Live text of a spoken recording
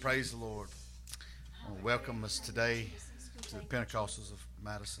Praise the Lord. I want to welcome us today to the Pentecostals of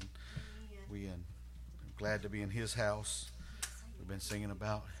Madison. We are glad to be in His house. We've been singing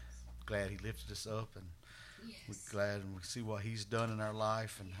about glad He lifted us up, and we're glad and we see what He's done in our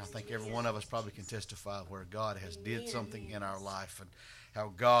life. And I think every one of us probably can testify where God has did something in our life and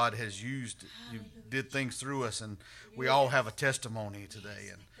how God has used, did things through us, and we all have a testimony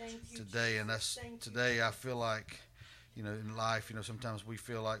today. And today I feel like, in life, sometimes we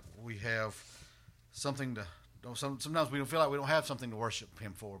feel like we have something to. Sometimes we don't feel like we don't have something to worship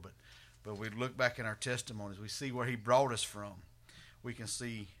Him for, but we look back in our testimonies, we see where He brought us from. We can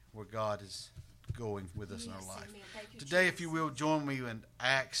see where God is going with us in our life. Today, if you will, join me in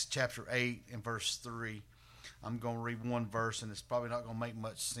Acts chapter 8 and verse 3. I'm going to read one verse, and it's probably not going to make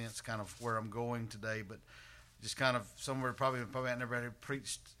much sense kind of where I'm going today, but just kind of somewhere probably I never had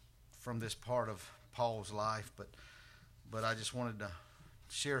preached from this part of Paul's life, but I just wanted to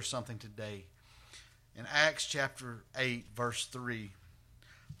share something today. In Acts chapter 8, verse 3,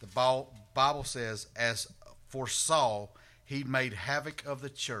 the Bible says, "As for Saul, he made havoc of the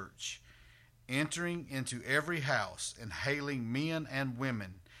church, entering into every house and hailing men and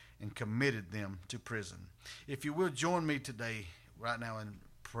women, and committed them to prison." If you will join me today, right now in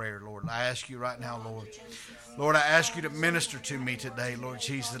prayer, Lord. I ask you right now, Lord. Lord, I ask you to minister to me today, Lord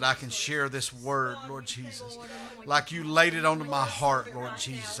Jesus, that I can share this word, Lord Jesus, like you laid it onto my heart, Lord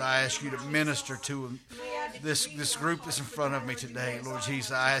Jesus. I ask you to minister to this group that's in front of me today, Lord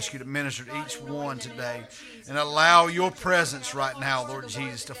Jesus. I ask you to minister to each one today and allow your presence right now, Lord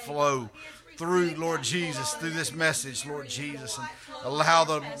Jesus, to flow through, Lord Jesus, through this message, Lord Jesus, and allow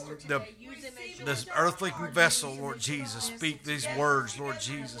this earthly vessel, Lord Jesus, speak these words, Lord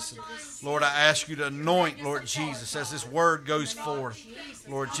Jesus. And Lord, I ask you to anoint, Lord Jesus, as this word goes forth,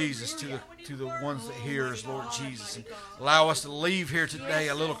 Lord Jesus, to the ones that hear us, Lord Jesus. And allow us to leave here today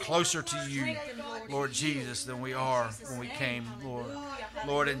a little closer to you, Lord Jesus, than we are when we came, Lord.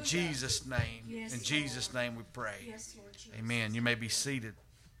 Lord, in Jesus' name we pray. Amen. You may be seated.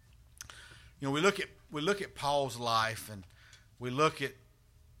 We look at Paul's life, and we look at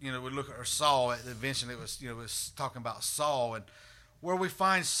Saul. Eventually, it was talking about Saul, and where we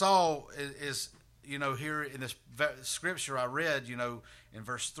find Saul is here in this scripture I read, in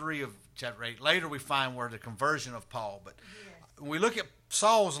verse 3 of chapter 8. Later, we find where the conversion of Paul. But when we look at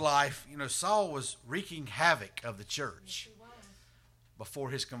Saul's life, Saul was wreaking havoc of the church before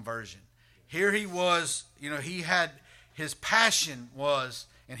his conversion. Here he was, he had his passion was.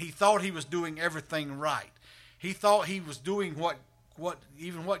 And he thought he was doing everything right. He thought he was doing what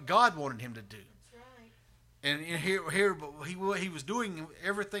God wanted him to do. That's right. And here, but he was doing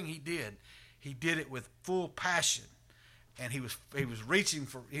everything he did. He did it with full passion, and he was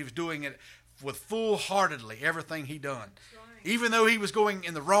doing it with full heartedly. Everything he done, right. Even though he was going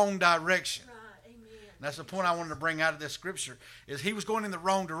in the wrong direction. Right. Amen. And that's the point I wanted to bring out of this scripture: is he was going in the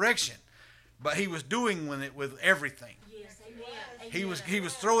wrong direction, but he was doing it with everything. He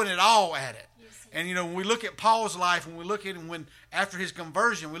was throwing it all at it. And when we look at Paul's life, after his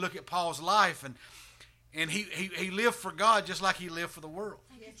conversion, we look at Paul's life, and he lived for God just like he lived for the world.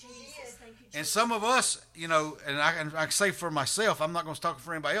 And some of us, and I can say for myself, I'm not going to talk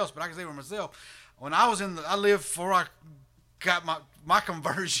for anybody else, but I can say for myself, when I lived before I got my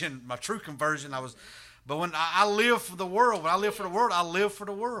conversion, my true conversion, but when I lived for the world, I lived for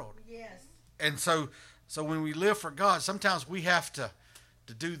the world. Yes. And so when we live for God, sometimes we have to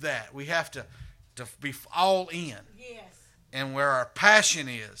do that. We have to be all in. Yes. And where our passion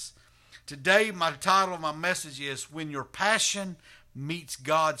is. Today, my title of my message is "When Your Passion Meets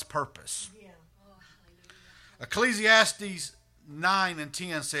God's Purpose." Yeah. Oh, Ecclesiastes 9 and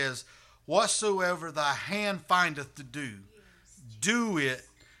 10 says, "Whatsoever thy hand findeth to do, do it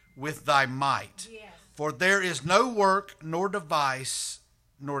with thy might. Yes. For there is no work, nor device,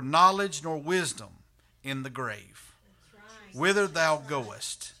 nor knowledge, nor wisdom in the grave, right. Whither thou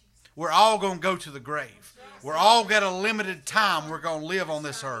goest." We're all going to go to the grave. We're all got a limited time we're going to live on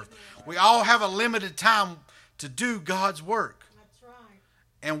this earth. We all have a limited time to do God's work. That's right.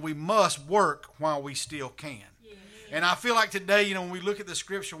 And we must work while we still can. Yeah. And I feel like today, when we look at the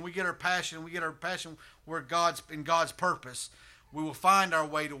scripture, when we get our passion where in God's purpose, we will find our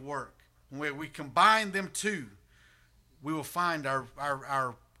way to work. When we combine them two, we will find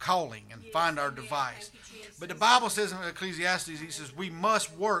our calling and find our device. But the Bible says in Ecclesiastes, he says, we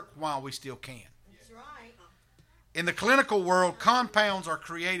must work while we still can. That's right. In the clinical world, compounds are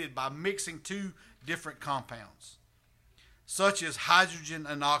created by mixing two different compounds, such as hydrogen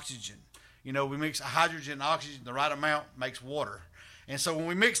and oxygen. We mix hydrogen and oxygen, the right amount makes water. And so when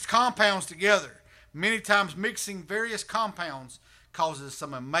we mix compounds together, many times mixing various compounds causes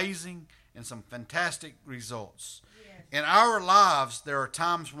some amazing and some fantastic results. In our lives, there are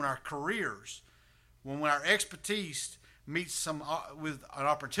times when our careers, when our expertise meets with an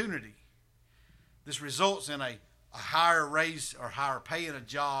opportunity, this results in a higher raise or higher pay in a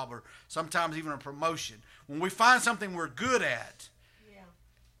job, or sometimes even a promotion. When we find something we're good at,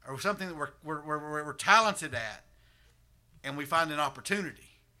 or something that we're talented at, and we find an opportunity,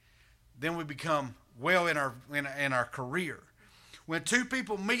 then we become well in our career. When two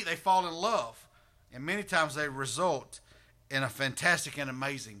people meet, they fall in love, and many times they result in a fantastic and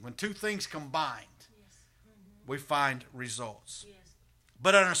amazing. When two things combined, we find results.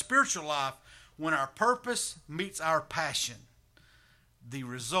 But in our spiritual life, when our purpose meets our passion, the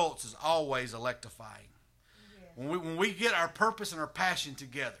results is always electrifying. When we get our purpose and our passion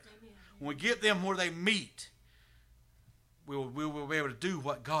together, when we get them where they meet, we will be able to do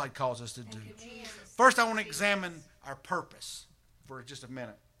what God calls us to do. First, I want to examine our purpose for just a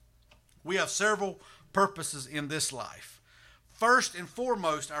minute. We have several purposes in this life. First and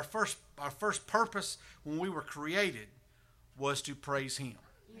foremost, our first purpose when we were created was to praise Him.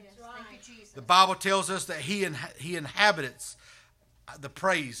 The Bible tells us that He inhabits the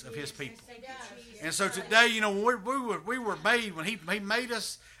praise of His people. And so today, when we were made, when He made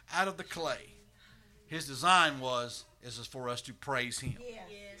us out of the clay, His design is for us to praise Him.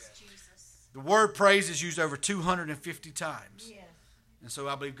 The word praise is used over 250 times. And so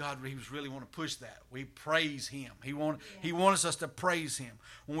I believe God, He was really want to push that. We praise Him. He wants us to praise Him.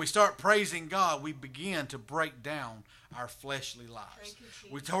 When we start praising God, we begin to break down our fleshly lives.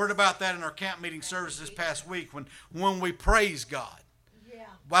 We heard about that in our camp meeting service this past week when we praise God.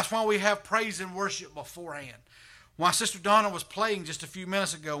 That's why we have praise and worship beforehand. While Sister Donna was playing just a few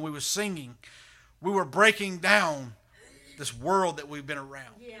minutes ago and we were singing, we were breaking down this world that we've been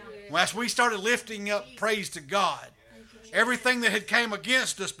around. As we started lifting up praise to God, everything that had came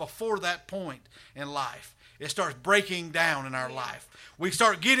against us before that point in life, it starts breaking down in our life. We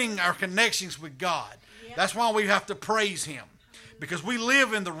start getting our connections with God. That's why we have to praise Him, because we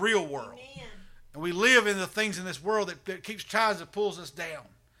live in the real world. And we live in the things in this world that keeps trying to pull us down.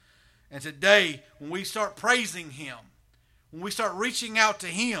 And today, when we start praising Him, when we start reaching out to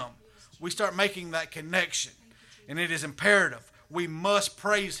Him, we start making that connection. And it is imperative. We must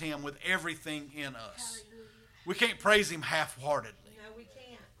praise Him with everything in us. We can't praise Him half-heartedly. No, we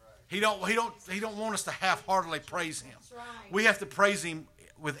can't. He don't want us to half-heartedly praise Him. We have to praise Him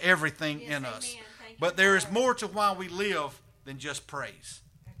with everything in us. But there is more to why we live than just praise.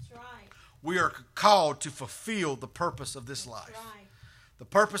 That's right. We are called to fulfill the purpose of this life. That's right. The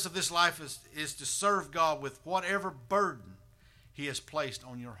purpose of this life is to serve God with whatever burden He has placed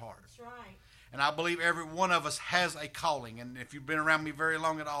on your heart. That's right. And I believe every one of us has a calling. And if you've been around me very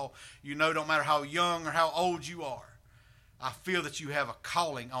long at all, you know, no matter how young or how old you are, I feel that you have a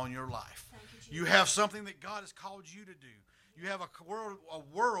calling on your life. You have something that God has called you to do. You have a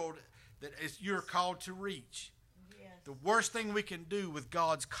world that you're called to reach. Yes. The worst thing we can do with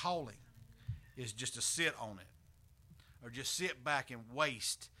God's calling is just to sit on it, or just sit back and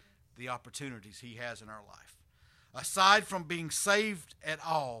waste the opportunities He has in our life. Aside from being saved at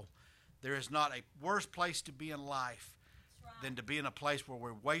all, there is not a worse place to be in life than to be in a place where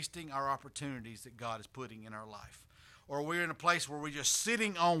we're wasting our opportunities that God is putting in our life. Or we're in a place where we're just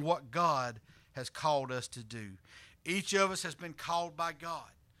sitting on what God has called us to do. Each of us has been called by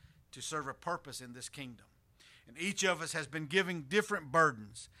God to serve a purpose in this kingdom. And each of us has been given different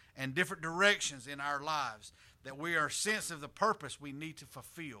burdens and different directions in our lives that we are sensitive of the purpose we need to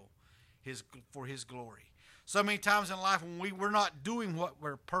fulfill for His glory. So many times in life when we're not doing what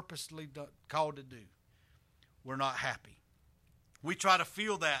we're purposely called to do, we're not happy. We try to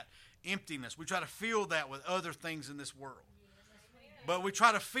fill that emptiness. We try to fill that with other things in this world. But we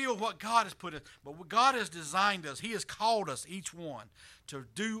try to feel what God has put us. But what God has designed us, He has called us, each one, to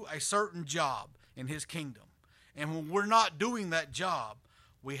do a certain job in His kingdom. And when we're not doing that job,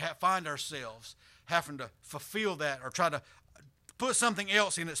 we find ourselves having to fulfill that, or try to put something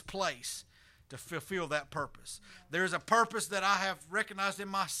else in its place to fulfill that purpose. There is a purpose that I have recognized in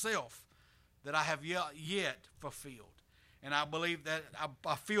myself that I have yet fulfilled. And I believe that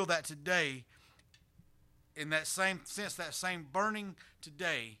I feel that today, in that same sense, that same burning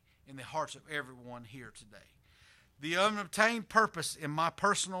today in the hearts of everyone here today. The unobtained purpose in my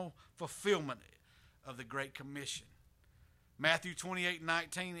personal fulfillment of the Great Commission. Matthew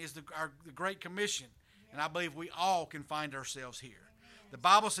 28:19 is the Great Commission, and I believe we all can find ourselves here. The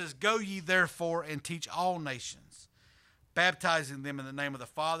Bible says, "Go ye therefore and teach all nations, baptizing them in the name of the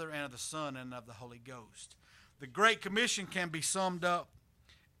Father and of the Son and of the Holy Ghost." The Great Commission can be summed up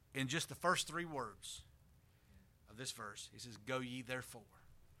in just the first 3 words of this verse. He says, go ye therefore.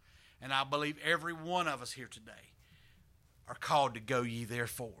 And I believe every one of us here today are called to go ye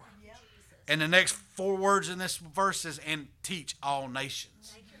therefore. Yep. And the next 4 words in this verse is, and teach all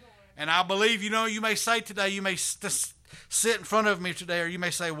nations. And I believe, you may say today, you may sit in front of me today, or you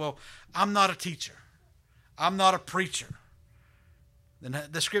may say, well, I'm not a teacher. I'm not a preacher. Then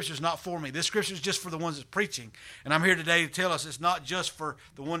the scripture is not for me. This scripture is just for the ones that's preaching. And I'm here today to tell us it's not just for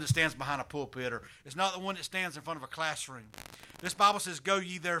the one that stands behind a pulpit, or it's not the one that stands in front of a classroom. This Bible says, go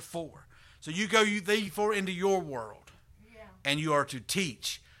ye therefore. So you go ye therefore into your world. Yeah. And you are to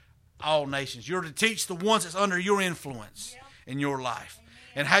teach all nations. You're to teach the ones that's under your influence in your life. Amen.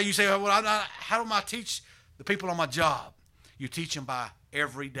 And how you say, well, how do I teach the people on my job? You teach them by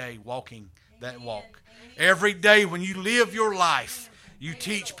every day walking that walk. Amen. Every day when you live your life, you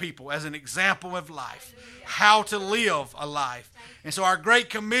teach people as an example of life how to live a life. And so our great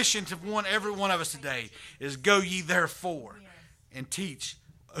commission to every one of us today is go ye therefore and teach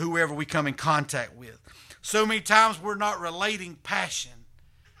whoever we come in contact with. So many times we're not relating passion.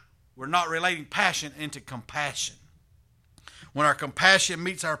 We're not relating passion into compassion. When our compassion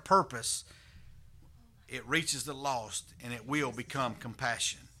meets our purpose, it reaches the lost and it will become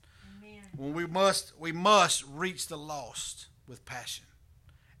compassion. When we must reach the lost with passion.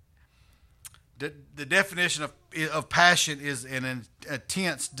 The definition of passion is an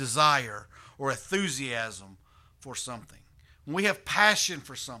intense desire or enthusiasm for something. When we have passion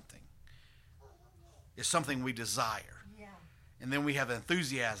for something, it's something we desire. Yeah. And then we have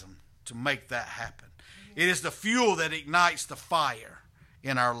enthusiasm to make that happen. Yeah. It is the fuel that ignites the fire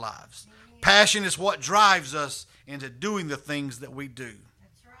in our lives. Yeah. Passion is what drives us into doing the things that we do.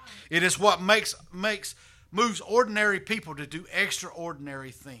 That's right. It is what moves ordinary people to do extraordinary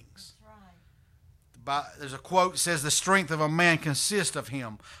things. There's a quote that says, the strength of a man consists of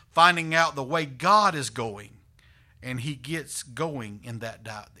him finding out the way God is going, and he gets going in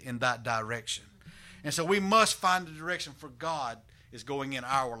that direction. And so we must find the direction for God is going in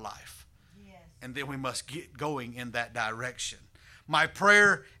our life. Yes. And then we must get going in that direction. My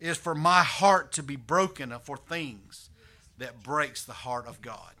prayer is for my heart to be broken for things that breaks the heart of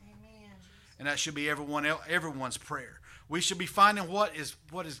God. Amen. And that should be everyone's prayer. We should be finding what is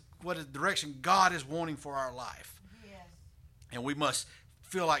the direction God is wanting for our life. Yes. And we must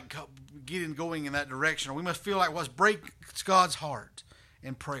feel like going in that direction. Or we must feel like what breaks God's heart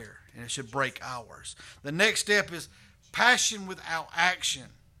in prayer. And it should break ours. The next step is passion without action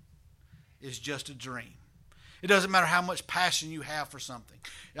is just a dream. It doesn't matter how much passion you have for something.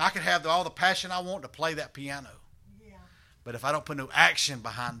 I could have all the passion I want to play that piano. Yeah. But if I don't put no action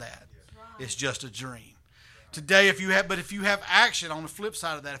behind that, it's just a dream. Today, if you have action on the flip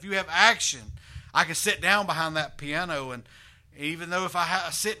side of that, if you have action, I can sit down behind that piano, and even though if I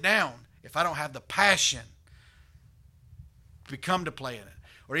sit down, if I don't have the passion to come to playing it,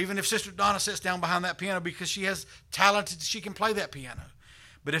 or even if Sister Donna sits down behind that piano because she has talent, she can play that piano.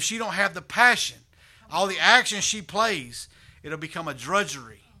 But if she don't have the passion, all the action she plays, it'll become a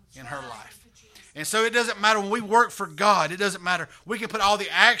drudgery in her life. And so it doesn't matter when we work for God. It doesn't matter. We can put all the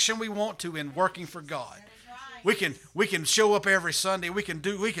action we want to in working for God. We can show up every Sunday. We can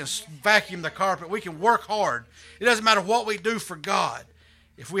vacuum the carpet. We can work hard. It doesn't matter what we do for God.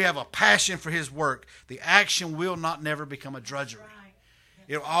 If we have a passion for His work, the action will never become a drudgery.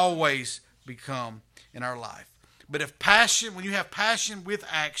 It'll always become in our life. But when you have passion with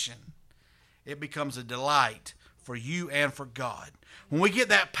action, it becomes a delight for you and for God. When we get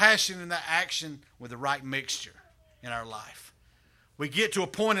that passion and that action with the right mixture in our life, we get to a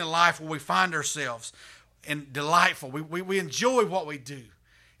point in life where we find ourselves and delightful. We enjoy what we do.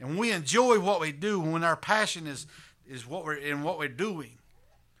 And when we enjoy what we do, when our passion is what we're doing,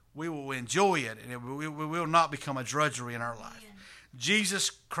 we will enjoy it, and we will not become a drudgery in our life. Jesus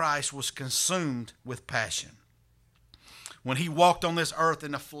Christ was consumed with passion. When He walked on this earth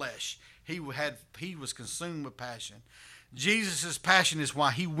in the flesh, He was consumed with passion. Jesus' passion is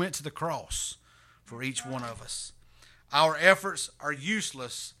why He went to the cross for each one of us. Our efforts are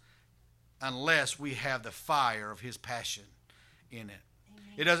useless unless we have the fire of His passion in it.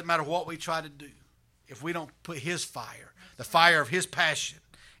 Amen. It doesn't matter what we try to do. If we don't put His fire, the fire of His passion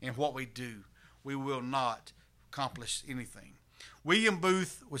in what we do, we will not accomplish anything. William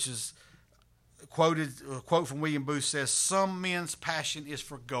Booth, which is a quote from William Booth says, some men's passion is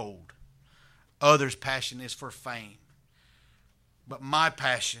for gold. Others' passion is for fame. But my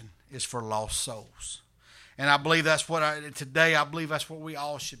passion is for lost souls. And I believe that's what we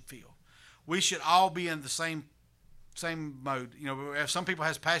all should feel. We should all be in the same mode. Some people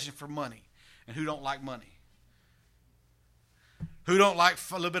has passion for money, and who don't like money? Who don't like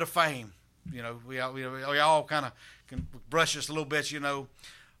a little bit of fame? We all kind of can brush us a little bit,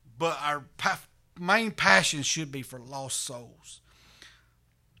 but our main passion should be for lost souls.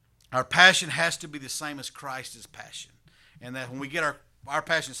 Our passion has to be the same as Christ's passion. And that when we get our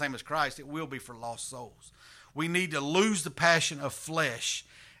passion the same as Christ, it will be for lost souls. We need to lose the passion of flesh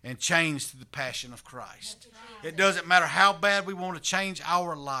and change to the passion of Christ. It doesn't matter how bad we want to change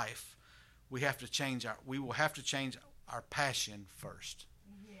our life. We will have to change our passion first.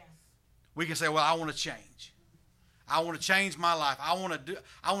 Yes. We can say, well, I want to change. I want to change my life. I want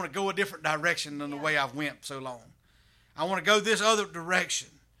to go a different direction than the way I've went so long. I want to go this other direction.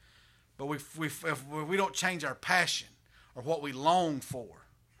 But if we don't change our passion or what we long for,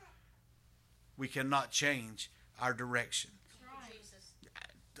 we cannot change our direction.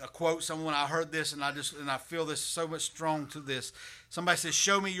 A quote, someone, I heard this and I feel this so much strong to this. Somebody says,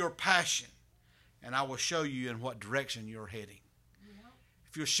 show me your passion and I will show you in what direction you're heading. Yep.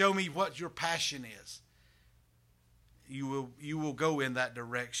 If you'll show me what your passion is, you will go in that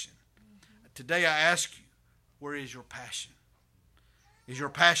direction. Mm-hmm. Today I ask you, where is your passion? Is your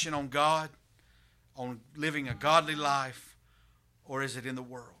passion on God, on living a godly life, or is it in the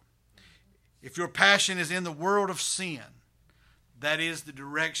world? If your passion is in the world of sin, that is the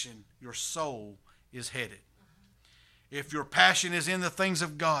direction your soul is headed. If your passion is in the things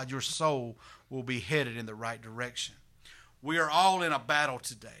of God, your soul will be headed in the right direction. We are all in a battle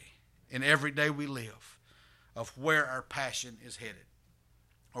today, in every day we live, of where our passion is headed,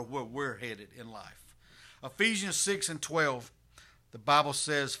 or where we're headed in life. Ephesians 6:12, the Bible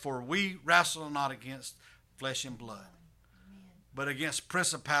says, for we wrestle not against flesh and blood, but against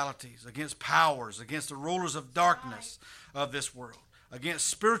principalities, against powers, against the rulers of darkness of this world, against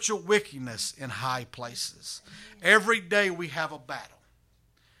spiritual wickedness in high places. Every day we have a battle.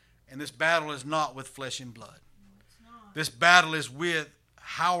 And this battle is not with flesh and blood. This battle is with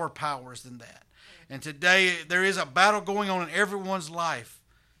higher powers than that. And today there is a battle going on in everyone's life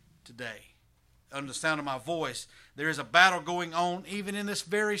today. Under the sound of my voice, there is a battle going on even in this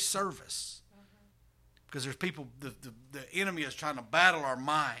very service. Because there's people, the enemy is trying to battle our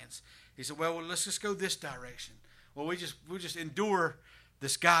minds. He said, well, let's just go this direction. Well, we'll just endure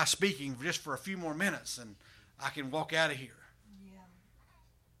this guy speaking just for a few more minutes and I can walk out of here. Yeah.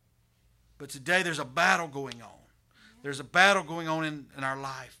 But today there's a battle going on. Yeah. There's a battle going on in our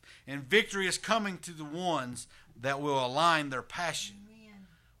life. And victory is coming to the ones that will align their passion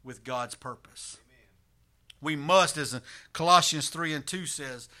with God's purpose. We must, as Colossians 3:2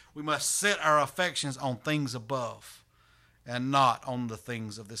 says, we must set our affections on things above and not on the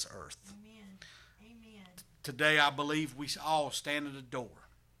things of this earth. Amen. Amen. Today, I believe we all stand at a door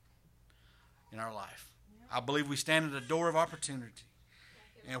in our life. Yep. I believe we stand at a door of opportunity.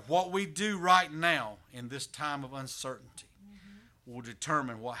 And what we do right now in this time of uncertainty will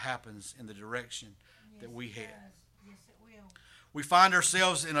determine what happens in the direction that we head. Yes, it will. We find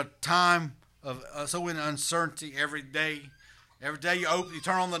ourselves in a time of so in uncertainty every day. Every day you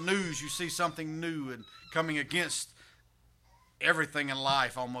turn on the news, you see something new and coming against everything in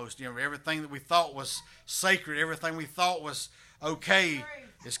life almost. Everything that we thought was sacred, everything we thought was okay,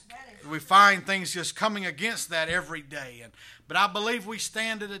 we find things just coming against that every day. But I believe we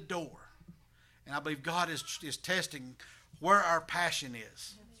stand at a door. And I believe God is testing where our passion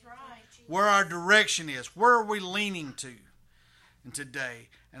is. That's right. Where our direction is. Where are we leaning to today?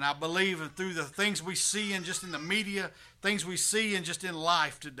 And I believe through the things we see and just in the media, things we see and just in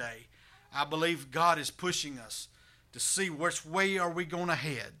life today, I believe God is pushing us to see which way are we going to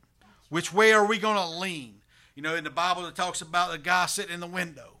head. Which way are we going to lean? In the Bible it talks about the guy sitting in the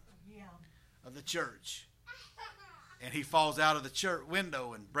window of the church. And he falls out of the church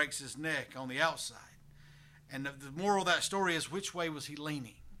window and breaks his neck on the outside. And the moral of that story is, which way was he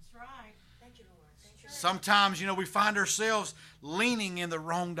leaning? That's right. Thank you, Lord. Thank you. Sometimes, we find ourselves leaning in the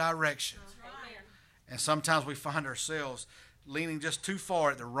wrong direction. That's right. And sometimes we find ourselves leaning just too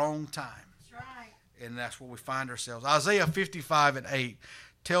far at the wrong time. That's right. And that's where we find ourselves. Isaiah 55:8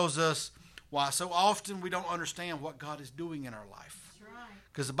 tells us why so often we don't understand what God is doing in our life. That's right.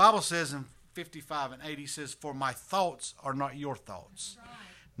 Because the Bible says in 55:8, he says, for my thoughts are not your thoughts. Right.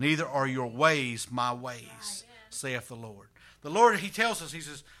 Neither are your ways my ways, right, saith the Lord. The Lord, he tells us, he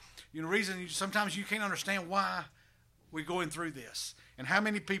says, reason sometimes you can't understand why we're going through this. And how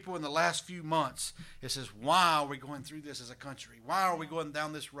many people in the last few months, it says, why are we going through this as a country? Why are we going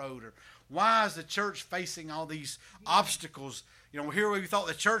down this road? Or why is the church facing all these obstacles? Here we thought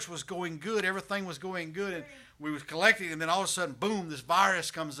the church was going good, everything was going good, and we was collecting, and then all of a sudden, boom, this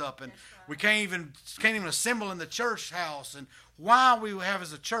virus comes up, and we can't even assemble in the church house. And why we have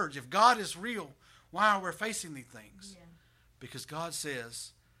as a church, if God is real, why are we facing these things? Yeah. Because God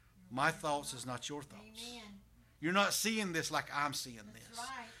says, My thoughts is not your thoughts. Amen. You're not seeing this like I'm seeing this. That's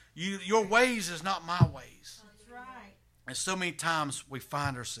right. Your ways is not my ways. That's right. And so many times we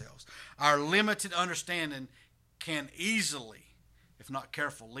find ourselves, our limited understanding can easily, if not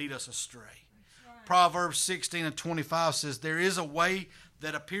careful, lead us astray. Right. Proverbs 16:25 says, there is a way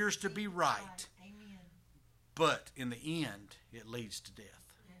that appears to be right, Amen. but in the end, it leads to death.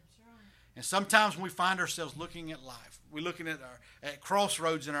 That's right. And sometimes when we find ourselves looking at life, we're looking at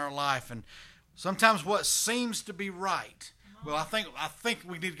crossroads in our life, and sometimes what seems to be right, well, I think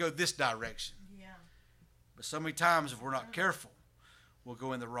we need to go this direction. Yeah. But so many times, if we're not careful, we'll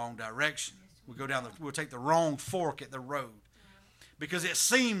go in the wrong direction. We'll take the wrong fork at the road because it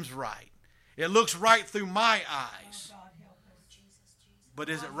seems right. It looks right through my eyes. Oh, God help us. But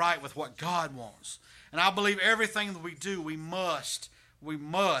is it right with what God wants? And I believe everything that we do, we must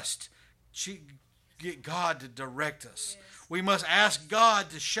get God to direct us. We must ask God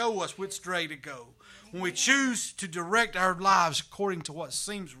to show us which way to go. When we choose to direct our lives according to what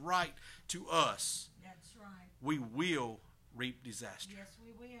seems right to us, That's right. we will reap disaster. Yes,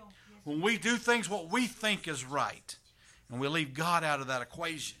 we will. Yes, When we do things what we think is right, and we leave God out of that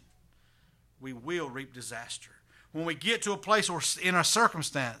equation, we will reap disaster. When we get to a place or in a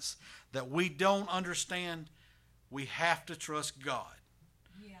circumstance that we don't understand, we have to trust God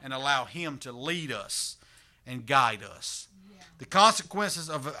yeah. and allow Him to lead us and guide us. Yeah. The consequences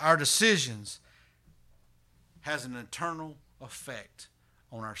of our decisions has an eternal effect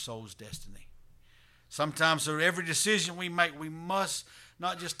on our soul's destiny. Sometimes, so every decision we make, we must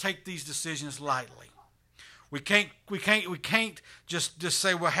not just take these decisions lightly. We can't just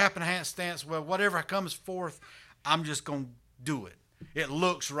say, well, happen stance, well, whatever comes forth, I'm just going to do it. It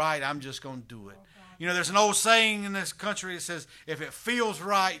looks right, I'm just going to do it. You know, there's an old saying in this country that says, if it feels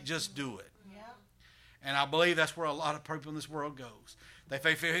right, just do it. Yeah. And I believe that's where a lot of people in this world goes.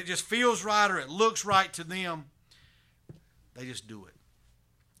 If it just feels right or it looks right to them, they just do it.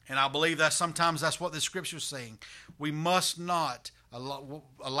 And I believe that sometimes that's what the Scripture is saying. We must not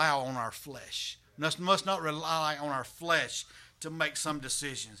allow on our flesh. Must not rely on our flesh to make some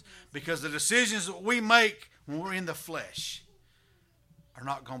decisions. Because the decisions that we make when we're in the flesh are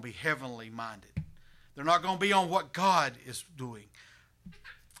not going to be heavenly minded. They're not going to be on what God is doing.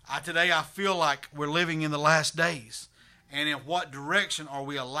 Today I feel like we're living in the last days. And in what direction are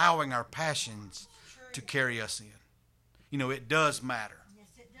we allowing our passions to carry us in? You know, it does matter. Yes,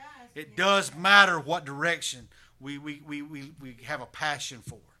 it does. It does matter what direction we have a passion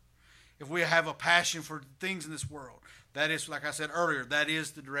for. If we have a passion for things in this world, that is, like I said earlier, that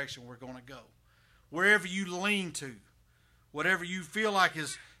is the direction we're going to go. Wherever you lean to, whatever you feel like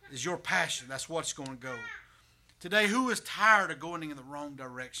is your passion, that's what's going to go. Today, who is tired of going in the wrong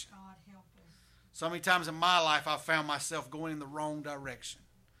direction? God help us. So many times in my life, I've found myself going in the wrong direction.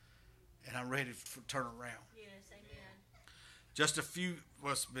 And I'm ready to turn around. Yes, amen. Just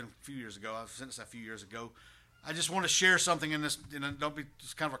it's been a few years ago. I've sent this a few years ago. I just want to share something in this. Don't be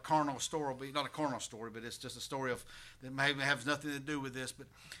just kind of a carnal story, but not a carnal story, but it's just a story that may have nothing to do with this. But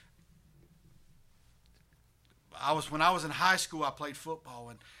when I was in high school, I played football,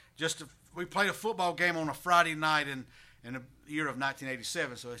 and we played a football game on a Friday night in the year of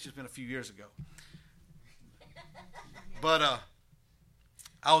 1987. So it's just been a few years ago. But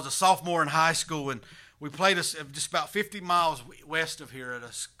I was a sophomore in high school, and we played just about 50 miles west of here at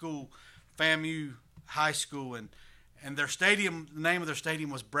a school, FAMU High School, and their stadium, the name of their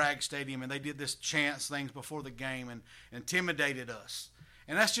stadium was Bragg Stadium, and they did this chants things before the game and intimidated us.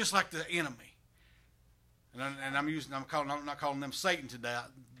 And that's just like the enemy. And I'm not calling them Satan today,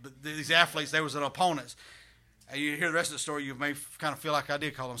 but these athletes, they was an opponents. And you hear the rest of the story, you may kind of feel like I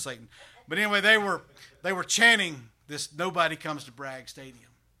did call them Satan. But anyway, they were chanting this, "Nobody comes to Bragg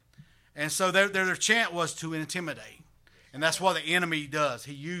Stadium." And so their chant was to intimidate. And that's what the enemy does.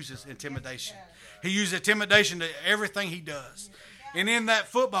 He uses intimidation. He uses intimidation to everything he does. And in that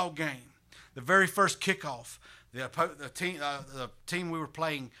football game, the very first kickoff, the team we were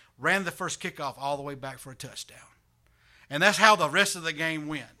playing ran the first kickoff all the way back for a touchdown. And that's how the rest of the game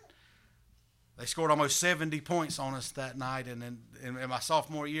went. They scored almost 70 points on us that night and in my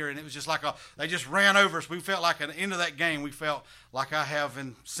sophomore year, and it was just like they just ran over us. We felt like at the end of that game, we felt like I have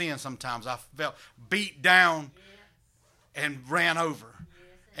in sin sometimes. I felt beat down and ran over.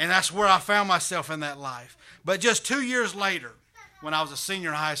 And that's where I found myself in that life. But just 2 years later, when I was a senior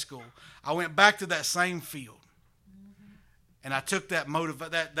in high school, I went back to that same field. And I took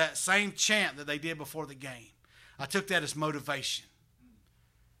that same chant that they did before the game. I took that as motivation.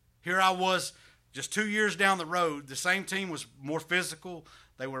 Here I was, just 2 years down the road. The same team was more physical.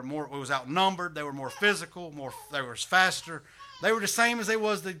 It was outnumbered. They were more physical. They were faster. They were the same as they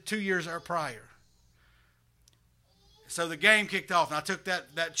was the 2 years prior. So the game kicked off, and I took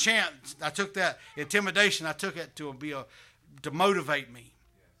that chant, I took that intimidation, I took it to motivate me.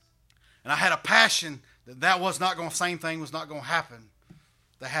 And I had a passion that was not going, same thing was not going to happen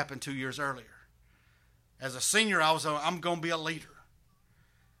that happened 2 years earlier. As a senior, I'm going to be a leader.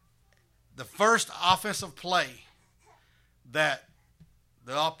 The first offensive play that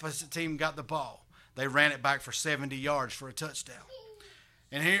the opposite team got the ball, they ran it back for 70 yards for a touchdown.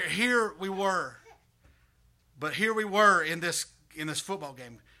 And here we were. But here we were in this football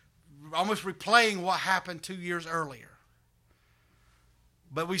game, almost replaying what happened 2 years earlier.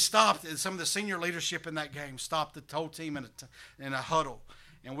 But we stopped, and some of the senior leadership in that game stopped the whole team in a huddle.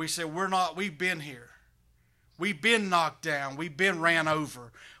 And we said, we've been here. We've been knocked down. We've been ran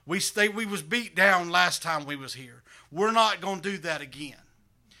over. We was beat down last time we was here. We're not going to do that again.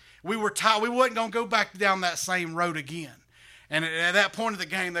 We were tired. We wasn't going to go back down that same road again. And at that point of the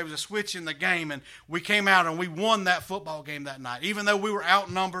game, there was a switch in the game, and we came out and we won that football game that night. Even though we were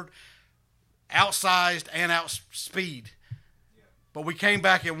outnumbered, outsized, and outspeed. But we came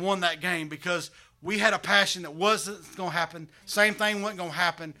back and won that game because we had a passion that wasn't going to happen. Same thing wasn't going to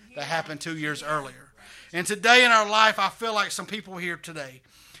happen that happened 2 years earlier. And today in our life, I feel like some people here today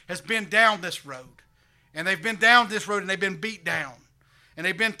has been down this road. And they've been down this road and they've been beat down. And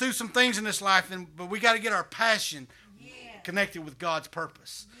they've been through some things in this life, but we got to get our passion connected with God's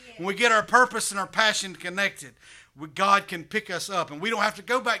purpose. When we get our purpose and our passion connected, God can pick us up. And we don't have to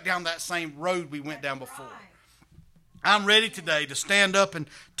go back down that same road we went down before. I'm ready today to stand up and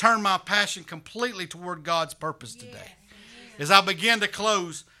turn my passion completely toward God's purpose today. As I begin to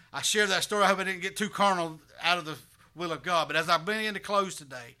close, I share that story. I hope I didn't get too carnal out of the will of God. But as I begin to close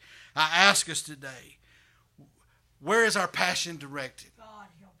today, I ask us today, where is our passion directed?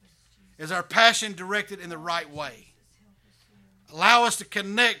 Is our passion directed in the right way? Allow us to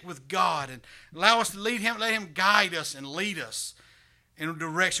connect with God and allow us to let Him guide us and lead us in the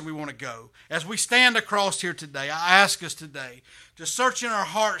direction we want to go. As we stand across here today, I ask us today to search in our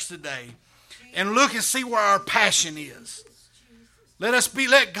hearts today and look and see where our passion is.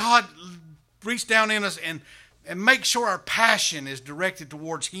 Let God reach down in us and make sure our passion is directed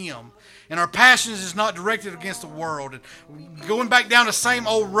towards Him. And our passion is not directed against the world. And going back down the same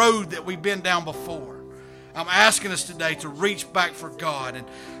old road that we've been down before. I'm asking us today to reach back for God. And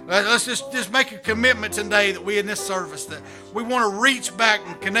let's just make a commitment today that we in this service that we want to reach back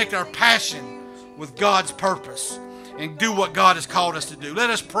and connect our passion with God's purpose and do what God has called us to do. Let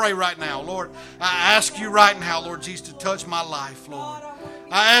us pray right now. Lord, I ask you right now, Lord Jesus, to touch my life, Lord.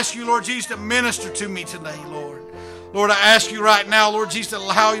 I ask you, Lord Jesus, to minister to me today, Lord. Lord, I ask you right now, Lord Jesus, to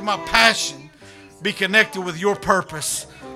allow my passion be connected with your purpose.